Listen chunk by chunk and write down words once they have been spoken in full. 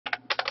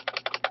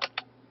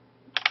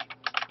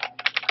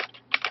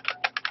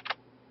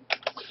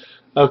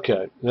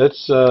Okay,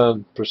 let's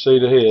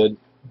proceed ahead.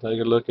 Take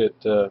a look at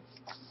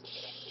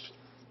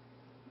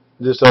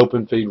this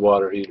open feed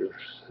water heater.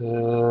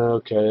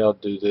 Okay, I'll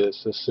do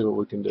this. Let's see what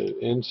we can do.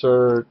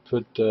 Insert,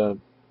 put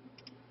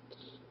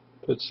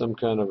some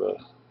kind of a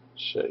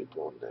shape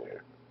on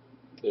there.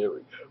 There we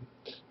go.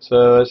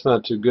 So that's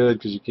not too good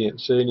because you can't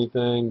see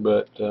anything,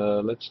 but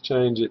let's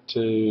change it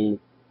to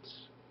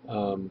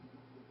um,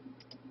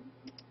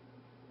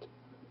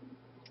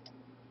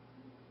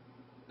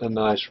 a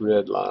nice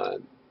red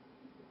line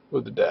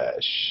with a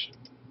dash.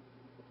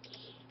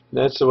 And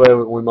that's the way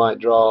we might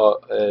draw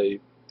a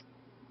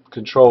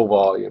control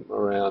volume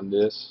around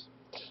this.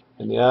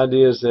 And the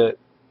idea is that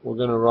we're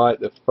going to write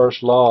the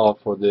first law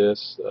for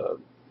this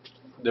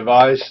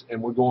device,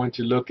 and we're going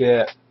to look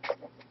at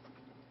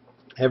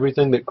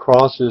everything that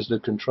crosses the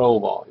control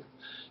volume,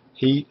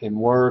 heat and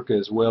work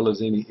as well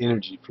as any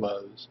energy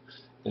flows.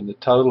 And the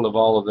total of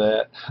all of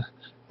that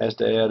has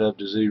to add up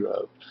to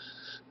 0.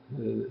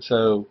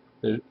 So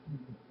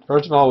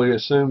first of all, we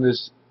assume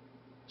this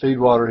feed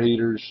water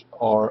heaters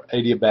are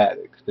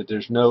adiabatic, that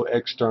there's no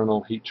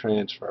external heat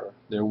transfer.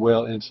 They're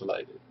well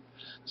insulated.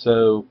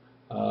 So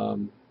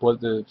what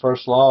the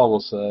first law will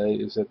say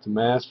is that the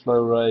mass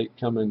flow rate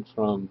coming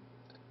from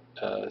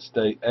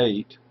state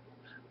 8,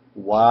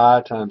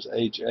 Y times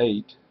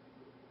H8,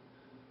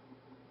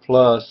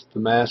 plus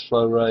the mass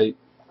flow rate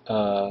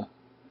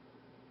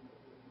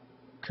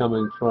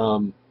coming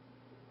from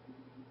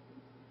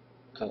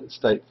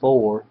state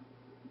 4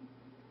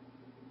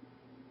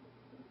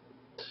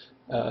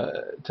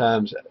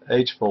 times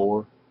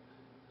H4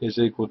 is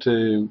equal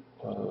to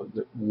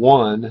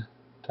 1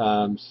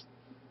 times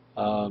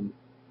the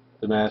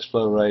mass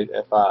flow rate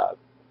F5.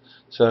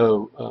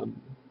 So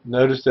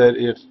notice that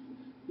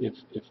if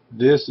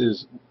this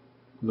is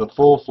the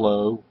full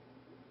flow,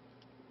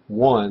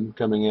 1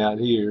 coming out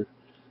here,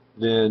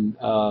 then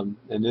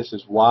and this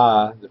is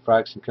Y, the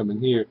fraction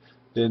coming here,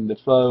 then the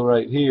flow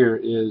rate here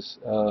is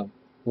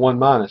 1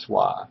 minus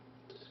Y.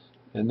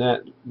 And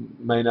that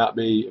may not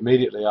be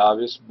immediately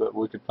obvious, but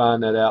we could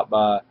find that out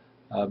by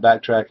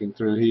backtracking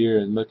through here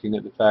and looking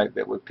at the fact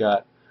that we've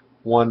got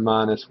 1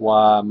 minus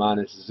Y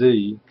minus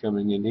Z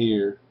coming in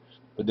here,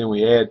 but then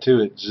we add to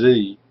it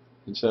Z,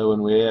 and so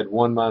when we add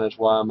 1 minus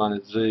Y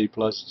minus Z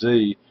plus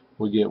Z,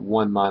 we get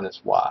 1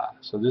 minus Y.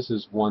 So this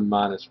is 1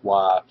 minus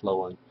Y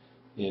flowing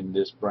in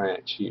this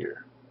branch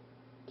here.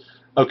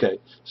 Okay,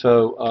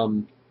 so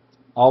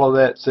all of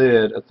that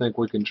said, I think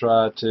we can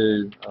try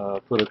to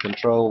put a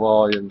control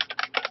volume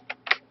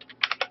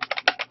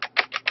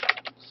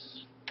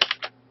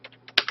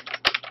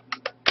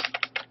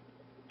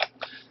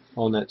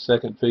on that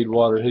second feed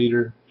water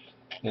heater,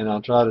 and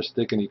I'll try to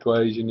stick an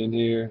equation in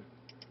here.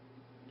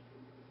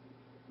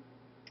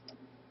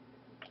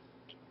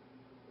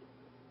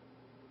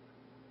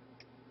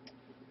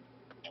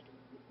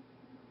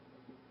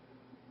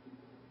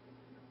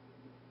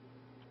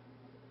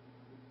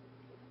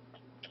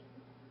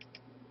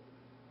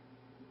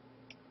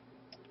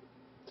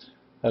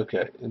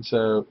 Okay, and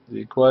so the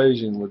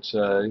equation would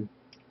say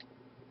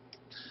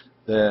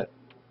that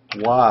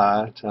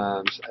Y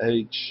times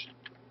H,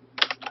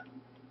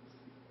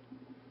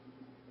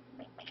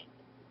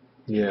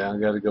 yeah, I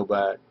got to go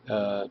back.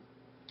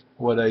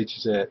 What H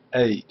is at?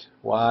 8.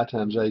 Y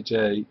times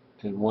H8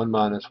 and 1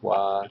 minus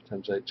Y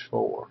times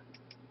H4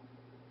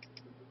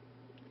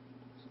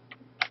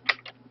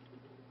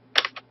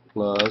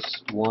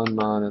 plus 1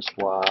 minus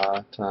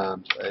Y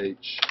times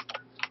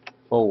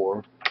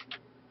H4.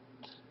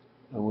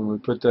 And when we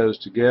put those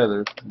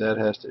together, that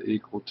has to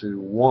equal to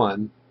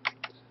 1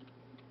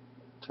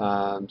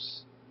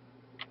 times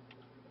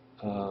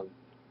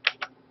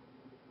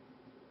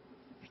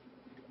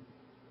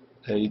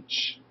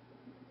H6.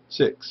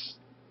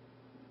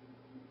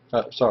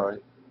 Sorry,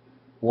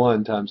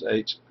 1 times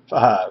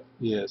H5.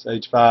 Yes,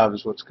 H5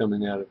 is what's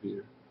coming out of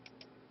here.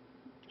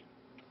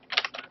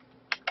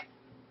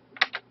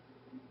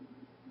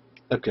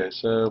 Okay,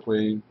 so if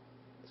we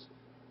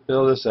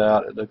fill this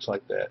out, it looks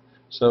like that.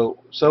 So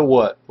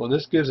what? Well,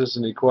 this gives us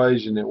an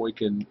equation that we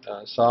can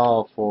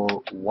solve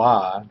for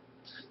Y,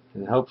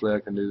 and hopefully I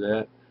can do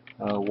that.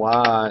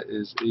 Y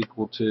is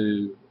equal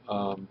to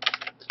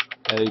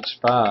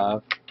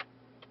H5.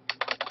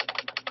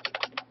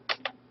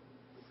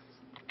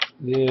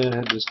 Yeah, I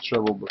had this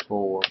trouble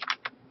before.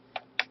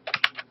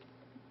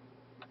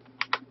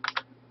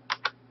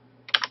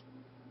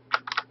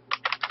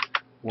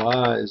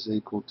 Y is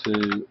equal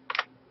to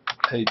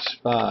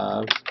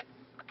H5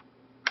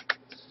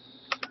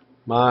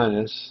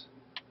 minus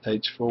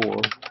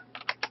H4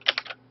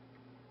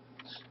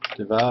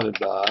 divided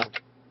by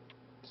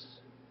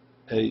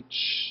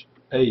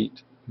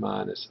H8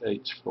 minus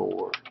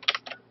H4.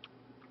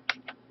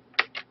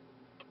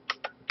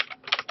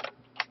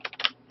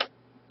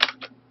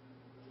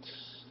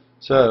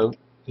 So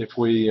if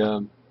we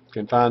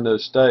can find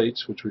those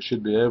states, which we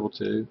should be able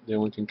to,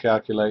 then we can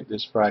calculate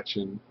this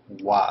fraction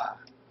Y.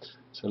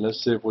 So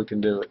let's see if we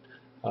can do it.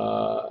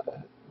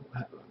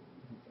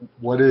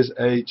 What is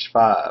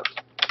H5?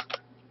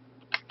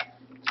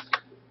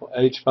 Well,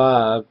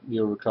 H5,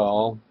 you'll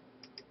recall,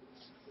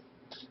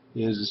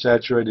 is a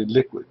saturated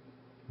liquid.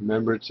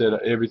 Remember, it said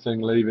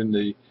everything leaving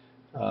the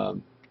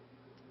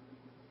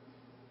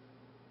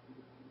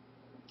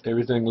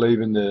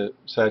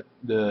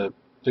the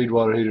feed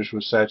water heaters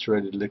was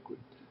saturated liquid.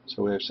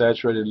 So we have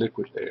saturated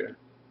liquid there.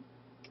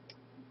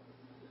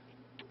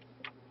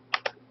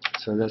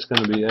 So that's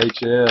going to be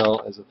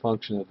HL as a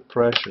function of the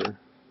pressure.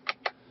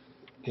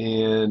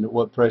 And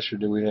what pressure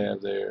do we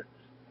have there?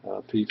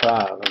 P5.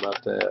 How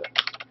about that?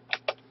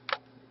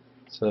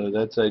 So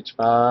that's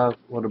H5.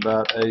 What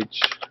about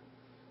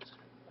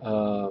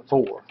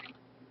H4?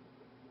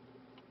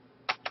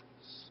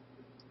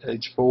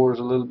 H4 is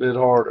a little bit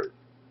harder.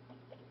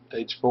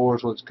 H4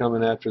 is what's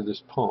coming after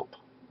this pump.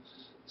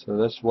 So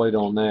let's wait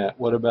on that.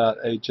 What about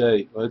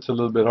H8? Well, it's a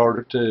little bit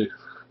harder too.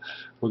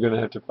 We're going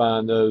to have to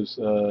find those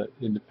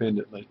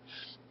independently.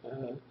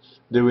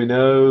 Do we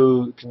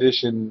know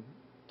condition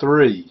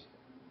 3?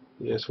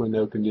 Yes, we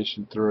know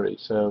condition 3.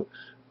 So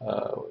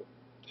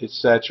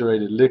it's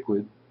saturated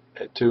liquid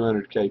at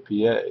 200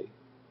 kPa.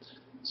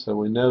 So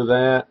we know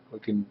that. We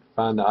can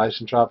find the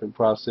isentropic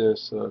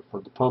process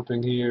for the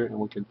pumping here, and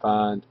we can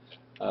find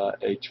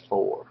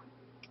H4.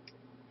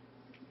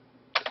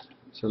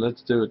 So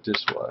let's do it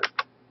this way.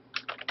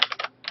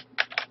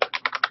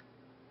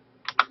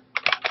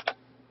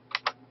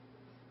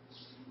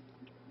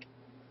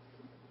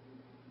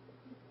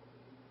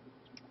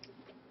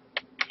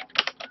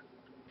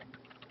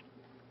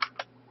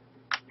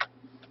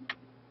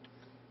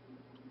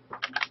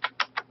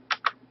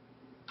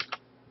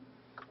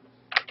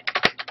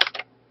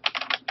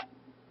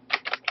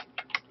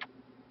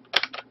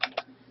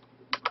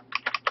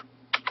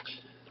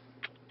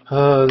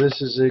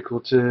 This is equal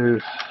to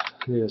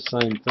the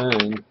same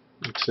thing,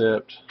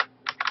 except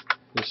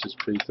this is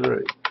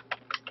P3.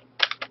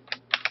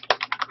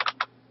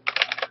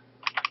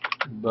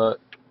 But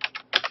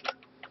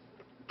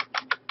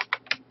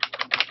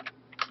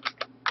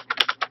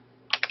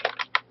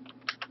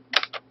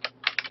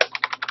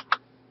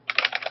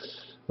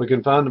we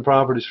can find the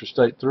properties for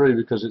state 3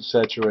 because it's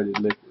saturated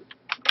liquid.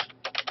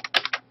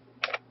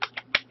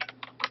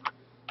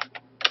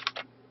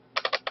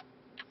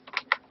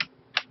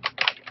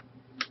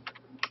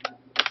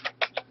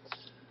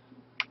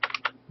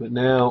 But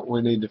now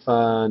we need to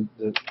find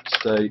the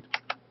state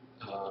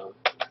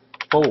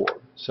 4.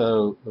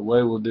 So the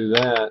way we'll do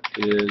that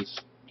is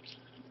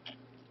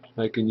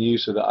making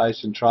use of the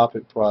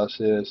isentropic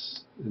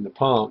process in the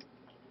pump.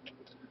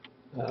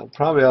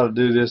 Probably ought to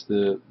do this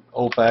the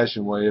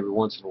old-fashioned way every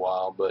once in a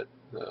while, but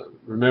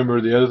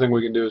remember, the other thing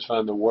we can do is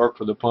find the work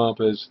for the pump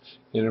as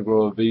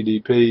integral of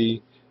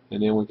VDP,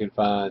 and then we can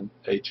find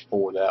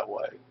H4 that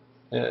way.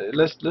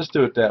 Let's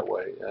do it that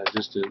way,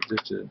 just to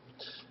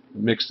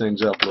mix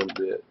things up a little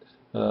bit.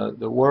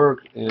 The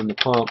work in the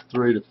pump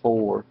 3 to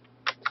 4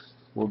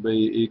 will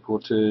be equal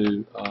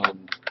to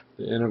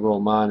the integral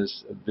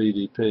minus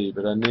VDP,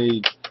 but I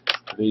need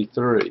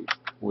V3,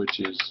 which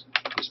is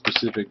the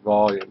specific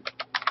volume.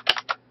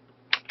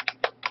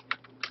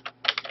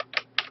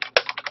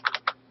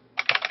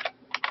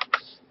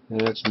 And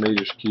that's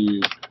meters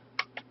cubed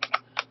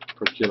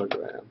per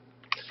kilogram.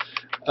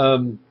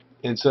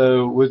 And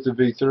so with the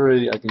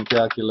V3, I can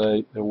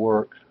calculate the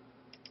work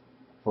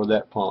for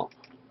that pump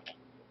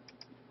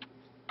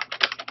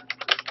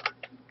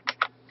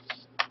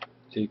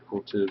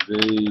equal to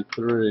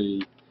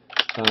V3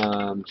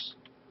 times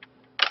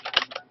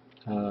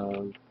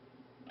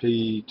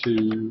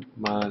P2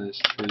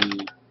 minus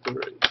P3.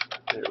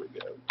 There we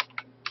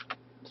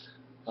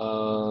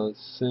go.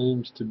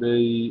 Seems to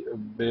be a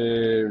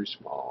very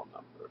small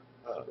number.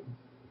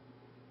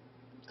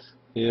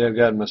 Yeah, I've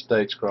got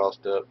mistakes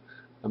crossed up.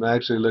 I'm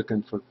actually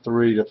looking for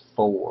 3 to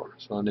 4,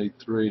 so I need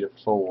 3 to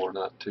 4,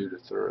 not 2 to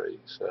 3.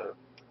 So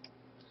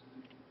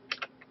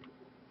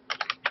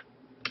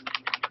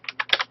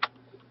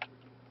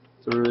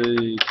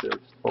 3 to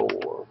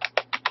 4.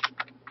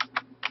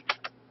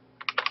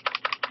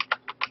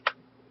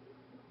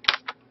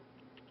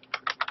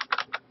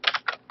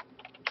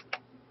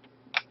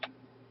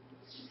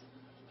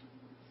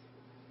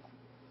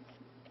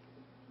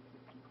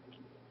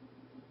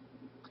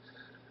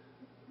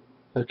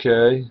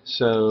 Okay,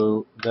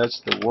 so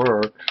that's the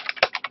work.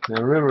 Now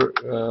remember,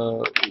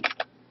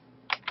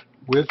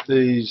 with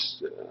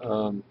these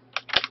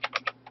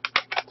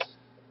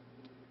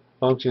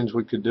functions,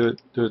 we could do it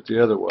the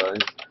other way,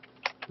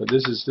 but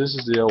this is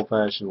the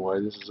old-fashioned way.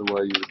 This is the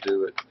way you would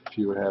do it if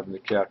you were having to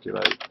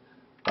calculate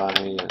by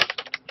hand.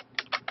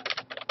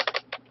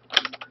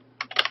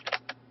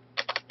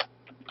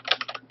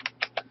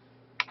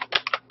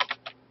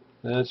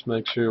 Let's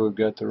make sure we've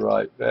got the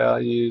right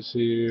values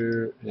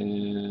here,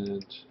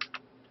 and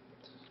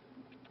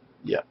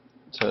yeah.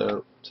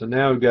 So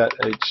now we've got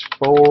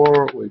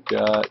H4, we've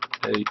got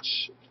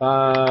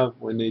H5.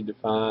 We need to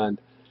find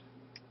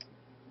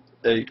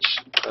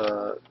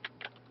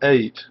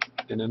H8,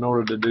 and in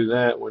order to do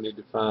that, we need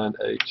to find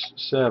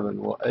H7.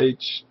 Well, the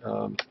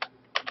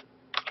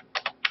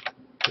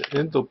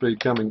enthalpy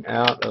coming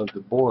out of the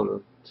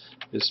boiler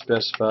is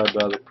specified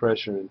by the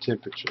pressure and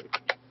temperature.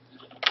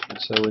 And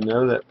so we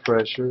know that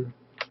pressure,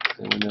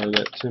 and we know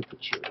that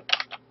temperature.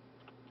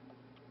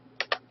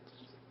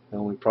 The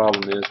only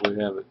problem is we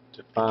haven't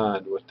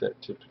defined what that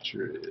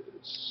temperature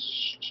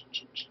is.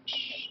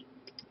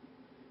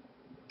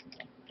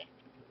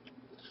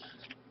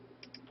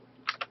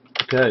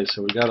 Okay,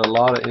 so we got a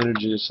lot of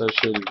energy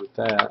associated with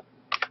that.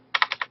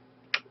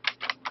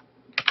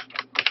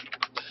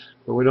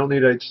 But we don't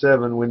need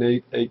H7, we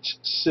need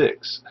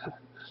H6.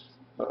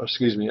 Or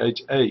excuse me,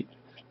 H8.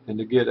 And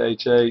to get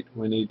H8,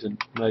 we need to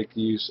make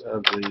use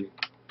of the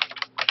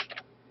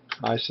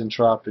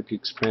isentropic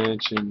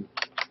expansion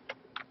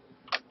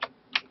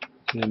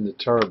in the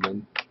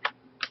turbine.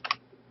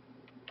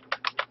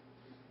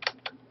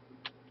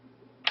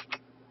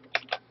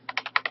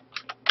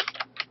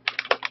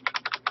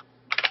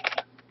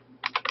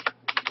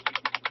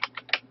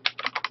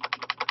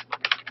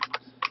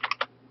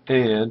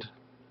 And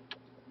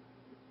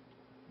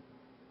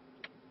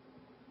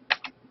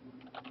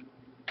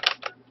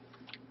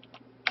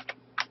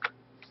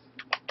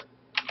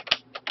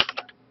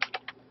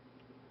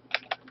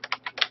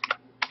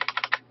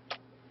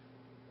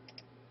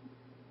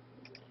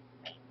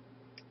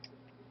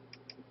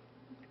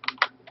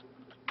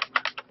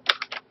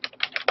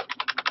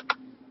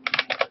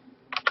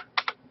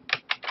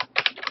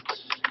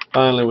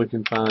finally we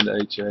can find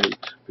H8,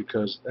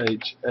 because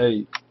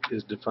H8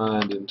 is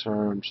defined in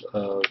terms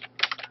of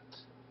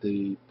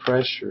the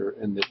pressure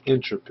and the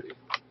entropy.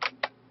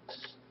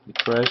 The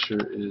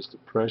pressure is the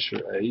pressure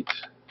 8,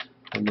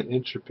 and the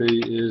entropy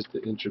is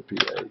the entropy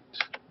 8.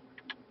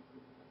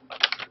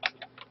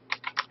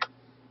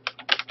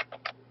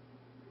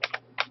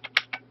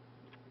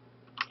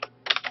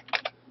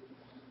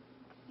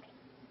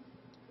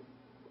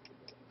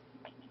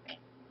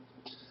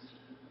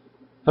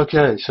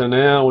 Okay, so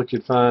now we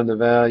can find the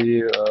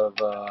value of,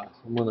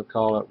 I'm going to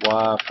call it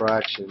y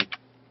fraction.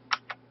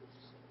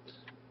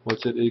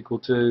 What's it equal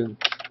to?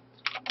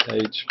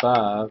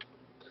 H5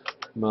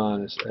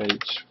 minus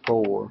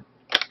H4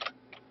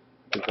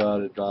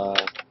 divided by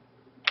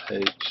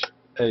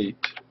H8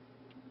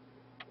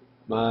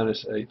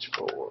 minus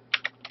H4.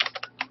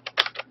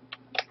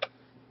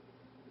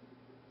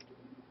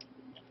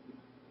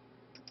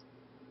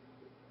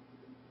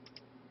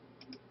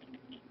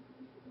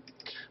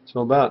 So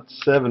about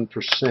 7%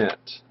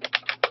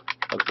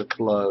 of the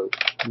flow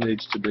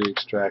needs to be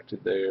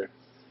extracted there.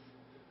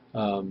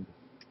 And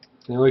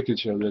we could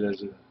show that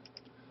as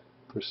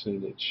a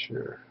percentage,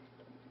 sure.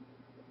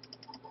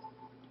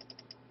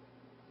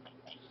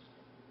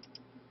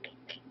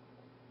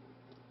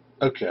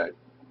 Okay.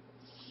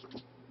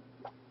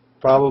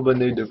 Probably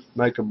need to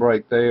make a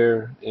break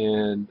there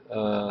and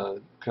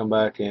come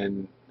back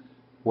and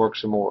work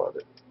some more of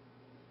it.